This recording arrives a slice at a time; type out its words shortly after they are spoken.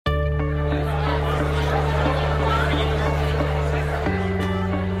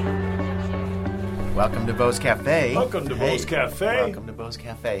Welcome to Beau's Cafe. Welcome to Beau's Cafe. Welcome to Beau's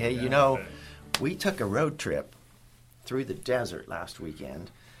Cafe. Hey, you know, we took a road trip through the desert last weekend,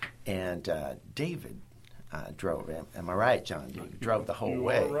 and David drove. Am I right, John? You drove the whole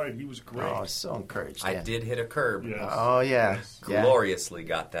way. You are right. He was great. Oh, I was so encouraged. I did hit a curb. Yes. Oh, yeah. Yes. Yeah. Gloriously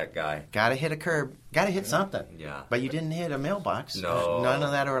got that guy. Got to hit a curb. Got to hit something. Yeah. But you didn't hit a mailbox. No. None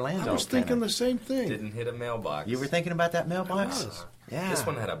of that Orlando. I was thinking the same thing. Didn't hit a mailbox. You were thinking about that mailbox? I was. Yeah. This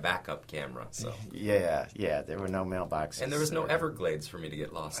one had a backup camera, so. Yeah. There were no mailboxes. And there was no Everglades for me to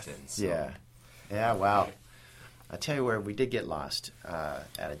get lost in. So. Yeah, wow. I tell you where we did get lost, at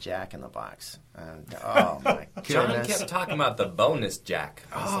a Jack in the Box. And, oh, my goodness. John kept talking about the bonus Jack.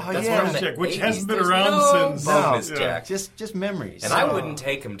 Oh, That's yeah. from the Jack, which 80s. hasn't been There's around no since- bonus No. Jack. Just memories. And I wouldn't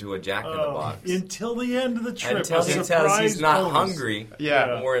take him to a Jack in the Oh, Box. until the end of the trip. Until a he tells surprise he's not bonus. hungry.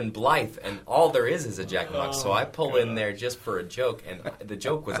 Yeah. And we're in Blythe, and all there is a Jack in the Box. So I pull in there just for a joke, and the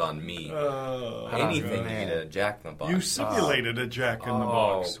joke was on me. Anything to man. get a Jack in the Box. You simulated a Jack in the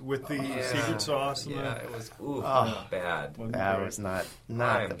Box with the secret sauce and Yeah, the... it was bad. That was not the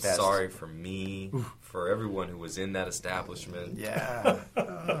I'm best. sorry for me, for everyone who was in that establishment. Yeah.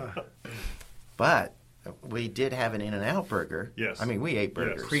 But we did have an In-N-Out burger. Yes. I mean, we ate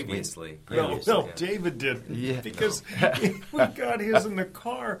burgers. Previously. No, Yeah. David did. Yeah. Because we got his in the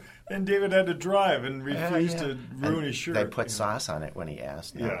car, and David had to drive and refused to ruin his shirt. They put sauce on it when he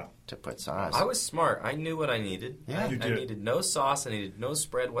asked to put sauce. I was smart. I knew what I needed. Yeah. You I did. needed no sauce. I needed no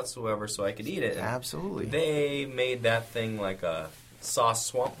spread whatsoever so I could eat it. And Absolutely. They made that thing like a sauce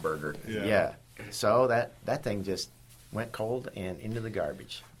swamp burger. Yeah. So that thing just went cold and into the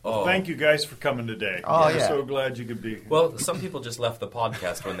garbage. Oh. Thank you guys for coming today. Oh, We're yeah. so glad you could be here. Well, some people just left the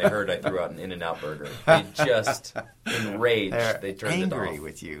podcast when they heard I threw out an In-N-Out burger. They just enraged. They're They turned angry it off.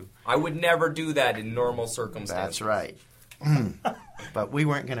 with you. I would never do that in normal circumstances. That's right. But we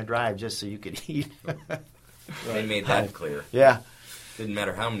weren't going to drive just so you could eat. They made that clear. Yeah. Didn't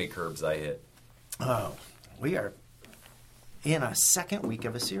matter how many curbs I hit. Oh, we are in a second week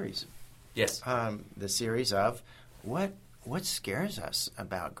of a series. Yes. The series of what scares us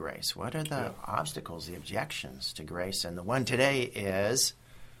about grace? What are the obstacles, the objections to grace? And the one today is,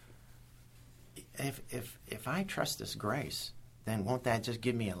 if I trust this grace, then won't that just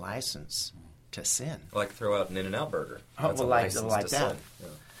give me a license to sin? Like throw out an In-N-Out burger. Oh, That's well, a like license to that. sin. Yeah.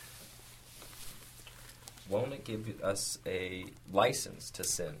 Won't it give us a license to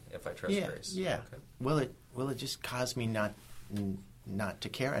sin if I trust grace? Yeah. Okay. Will it just cause me not to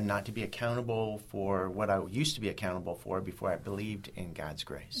care and not to be accountable for what I used to be accountable for before I believed in God's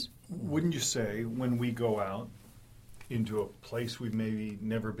grace? Wouldn't you say when we go out into a place we've maybe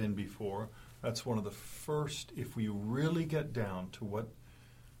never been before, that's one of the first, if we really get down to what,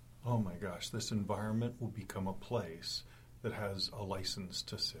 oh my gosh, this environment will become a place that has a license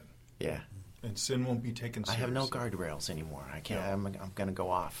to sin. Yeah. And sin won't be taken I seriously. have no guardrails anymore. I can't. Yeah. I'm going to go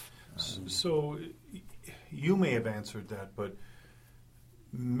off. So you may have answered that, but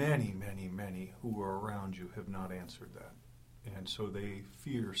many, many, many who are around you have not answered that. And so they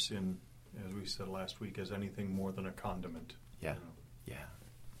fear sin, as we said last week, as anything more than a condiment. Yeah. You know.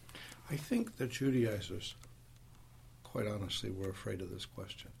 Yeah. I think the Judaizers, quite honestly, were afraid of this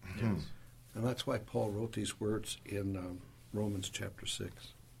question. Yes. And that's why Paul wrote these words in Romans chapter 6.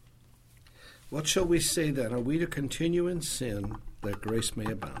 What shall we say then? Are we to continue in sin that grace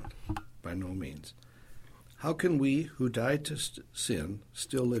may abound? By no means. How can we who died to sin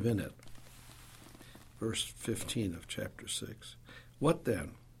still live in it? Verse 15 of chapter 6. What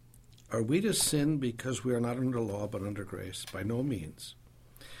then? Are we to sin because we are not under law but under grace? By no means.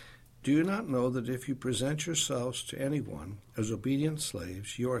 Do you not know that if you present yourselves to anyone as obedient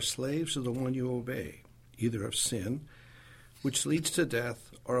slaves, you are slaves of the one you obey, either of sin, which leads to death,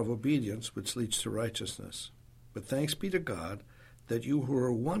 or of obedience, which leads to righteousness? But thanks be to God that you who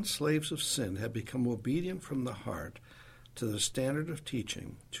were once slaves of sin have become obedient from the heart to the standard of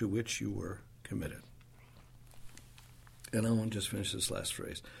teaching to which you were committed. And I want to just finish this last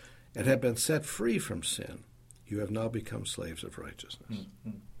phrase. And have been set free from sin, you have now become slaves of righteousness.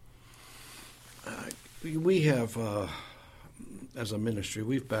 We have, as a ministry,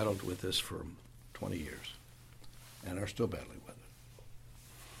 we've battled with this for 20 years and are still battling with it.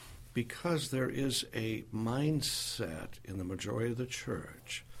 Because there is a mindset in the majority of the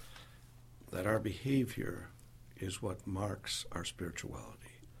church that our behavior is what marks our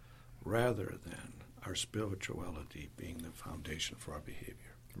spirituality, rather than our spirituality being the foundation for our behavior.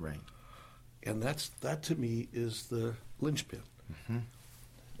 Right. And that to me is the linchpin. Mm-hmm.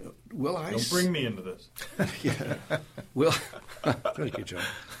 Will I Don't bring me into this. yeah. Will thank you, John.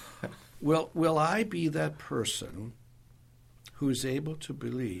 Will I be that person who is able to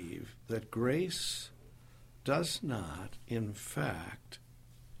believe that grace does not, in fact,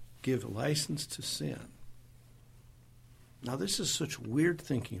 give license to sin. Now, this is such weird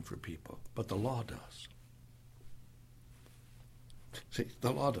thinking for people, but the law does. See,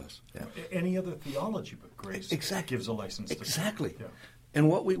 the law does. Yeah. Any other theology but grace gives a license to sin. Exactly. Yeah. And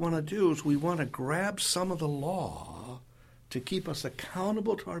what we want to do is we want to grab some of the law to keep us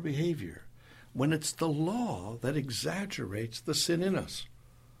accountable to our behavior when it's the law that exaggerates the sin in us.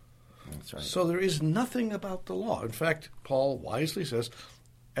 That's right. So there is nothing about the law. In fact, Paul wisely says,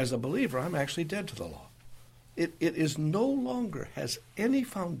 as a believer, I'm actually dead to the law. It is no longer has any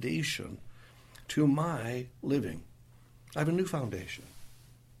foundation to my living. I have a new foundation.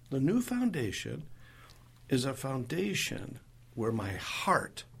 The new foundation is a foundation where my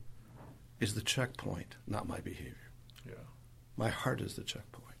heart is the checkpoint, not my behavior. Yeah. My heart is the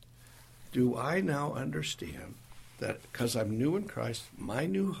checkpoint. Do I now understand that because I'm new in Christ, my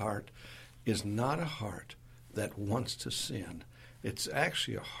new heart is not a heart that wants to sin. It's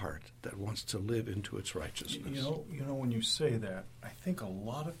actually a heart that wants to live into its righteousness. You know, when you say that, I think a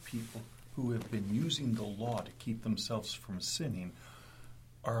lot of people who have been using the law to keep themselves from sinning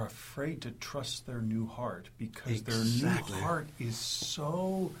are afraid to trust their new heart because their new heart is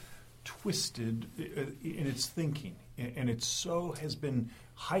so twisted in its thinking, and it so has been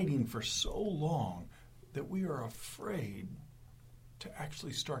hiding for so long that we are afraid to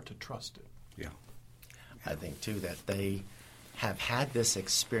actually start to trust it. Yeah. I think, too, that they have had this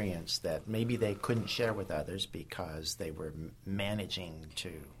experience that maybe they couldn't share with others because they were managing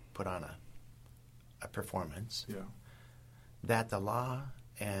to put on a performance, Yeah. that the law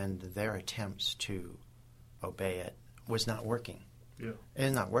and their attempts to obey it was not working. Yeah.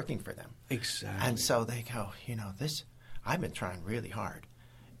 It's not working for them. Exactly. And so they go, I've been trying really hard.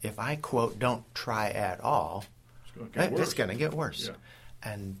 If I, quote, don't try at all, it's going to get worse.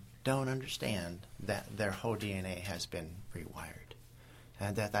 Yeah. And don't understand that their whole DNA has been rewired.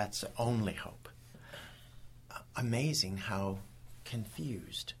 And that's the only hope. Amazing how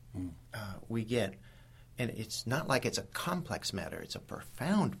confused we get. And it's not like it's a complex matter. It's a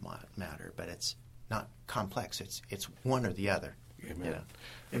profound matter, but it's not complex. It's one or the other. Amen. You know?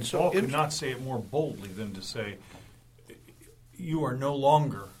 And Paul could not say it more boldly than to say, you are no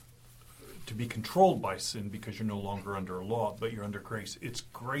longer to be controlled by sin because you're no longer under a law, but you're under grace. It's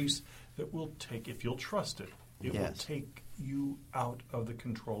grace that will take, if you'll trust it, it will take you out of the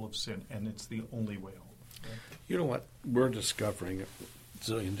control of sin, and it's the only way home. Right? You know what? We're discovering a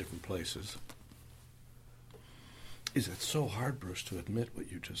zillion different places. Is it so hard, Bruce, to admit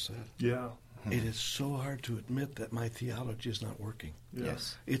what you just said? Yeah. It is so hard to admit that my theology is not working. Yeah.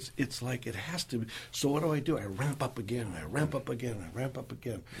 Yes. It's like it has to be. So what do? I ramp up again, and I ramp up again, and I ramp up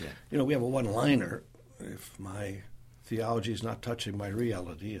again. Yeah. You know, we have a one-liner. If my theology is not touching my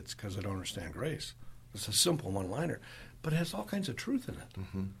reality, it's because I don't understand grace. It's a simple one-liner. But it has all kinds of truth in it.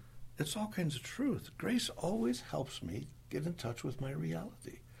 Mm-hmm. It's all kinds of truth. Grace always helps me get in touch with my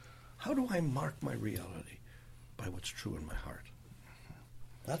reality. How do I mark my reality? By what's true in my heart.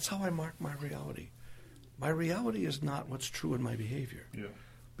 That's how I mark my reality. My reality is not what's true in my behavior. Yeah.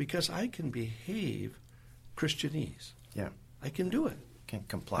 Because I can behave Christianese. Yeah. I can do it. Can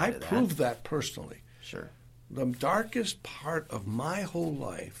comply I to that. proved that personally. Sure. The darkest part of my whole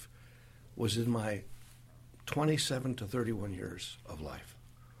life was in my 27 to 31 years of life.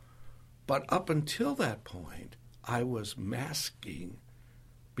 But up until that point, I was masking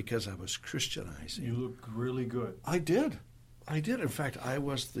because I was Christianizing. You look really good. I did. In fact, I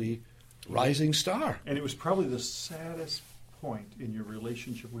was the rising star. And it was probably the saddest point in your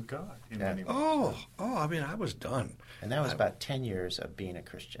relationship with God in many ways. I mean, I was done. And that was about 10 years of being a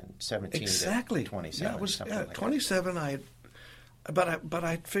Christian, 17 Exactly. to 27. Yeah, it was something like 27. But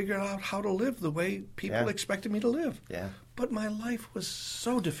I figured out how to live the way people expected me to live. Yeah. But my life was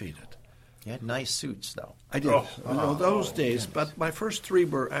so defeated. You had nice suits, though. I did. Those days. But my first three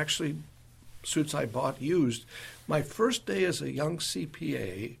were actually suits I bought used. My first day as a young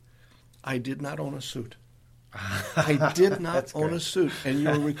CPA, I did not own a suit. I did not own a suit, and you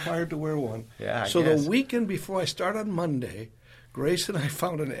were required to wear one. Yeah, I so guess. the weekend before I start on Monday, Grace and I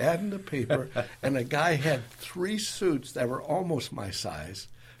found an ad in the paper, and a guy had 3 suits that were almost my size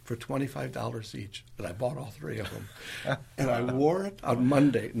for $25 each, and I bought all 3 of them. And I wore it on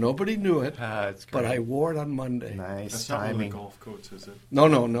Monday. Nobody knew it, That's but great. I wore it on Monday. Nice That's not one of the timing. golf coats, is it? No.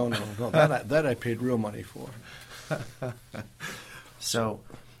 That I paid real money for. So,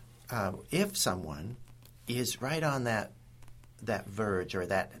 if someone is right on that verge or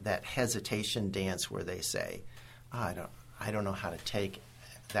that hesitation dance where they say, I don't know how to take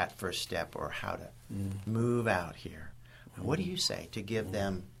that first step or how to move out here, What do you say to give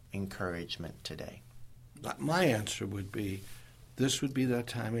them encouragement today? My answer would be, this would be that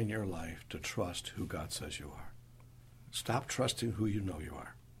time in your life to trust who God says you are. Stop trusting who you know you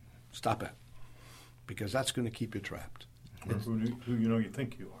are. Stop it. Because that's going to keep you trapped. Or who you know you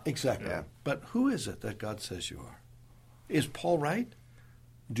think you are. Exactly. Yeah. But who is it that God says you are? Is Paul right?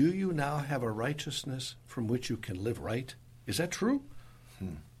 Do you now have a righteousness from which you can live right? Is that true?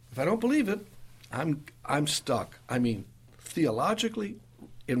 If I don't believe it, I'm stuck. I mean, theologically,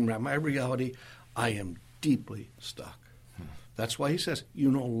 in my reality, I am deeply stuck. That's why he says you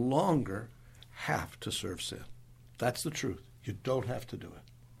no longer have to serve sin. That's the truth. You don't have to do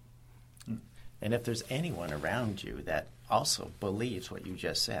it. And if there's anyone around you that also believes what you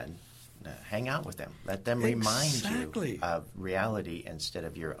just said, hang out with them. Let them remind Exactly. you of reality instead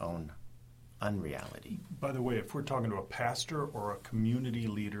of your own unreality. By the way, if we're talking to a pastor or a community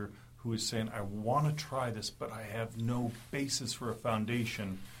leader who is saying, I want to try this, but I have no basis for a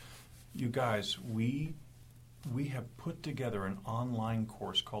foundation, you guys, we have put together an online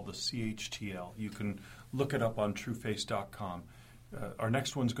course called the CHTL. You can look it up on trueface.com. Our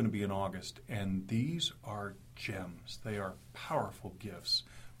next one's going to be in August, and these are gems. They are powerful gifts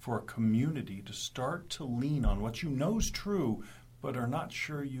for a community to start to lean on what you know is true, but are not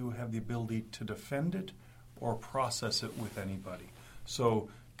sure you have the ability to defend it or process it with anybody. So,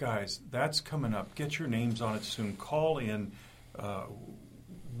 guys, that's coming up. Get your names on it soon. Call in.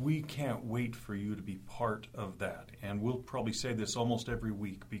 We can't wait for you to be part of that. And we'll probably say this almost every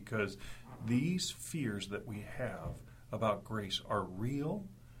week, because these fears that we have about grace are real,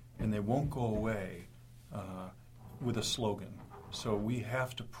 and they won't go away with a slogan. So we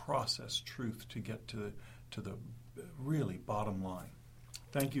have to process truth to get to the really bottom line.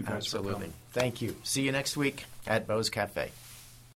 Thank you guys for Absolutely. coming. Thank you. See you next week at Bo's Cafe.